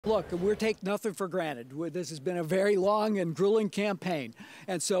Look, we're taking nothing for granted. This has been a very long and grueling campaign,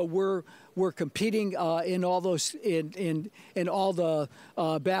 and so we're competing in all those in all the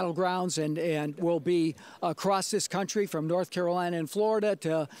battlegrounds, and we'll be across this country from North Carolina and Florida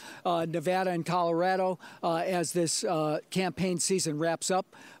to Nevada and Colorado as this campaign season wraps up.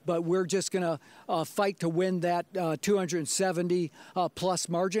 But we're just going to fight to win that 270 plus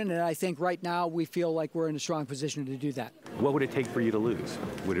margin, and I think right now we feel like we're in a strong position to do that. What would it take for you to lose?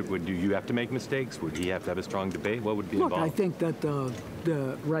 Would you have to make mistakes? Would he have to have a strong debate? What would be involved? Look, I think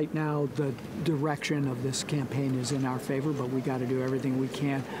that right now the direction of this campaign is in our favor, but we got to do everything we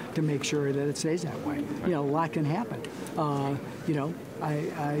can to make sure that it stays that way. Right. You know, a lot can happen.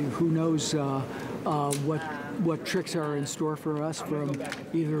 Who knows what tricks are in store for us from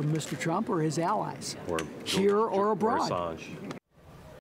either Mr. Trump or his allies, or here or abroad. Or Assange.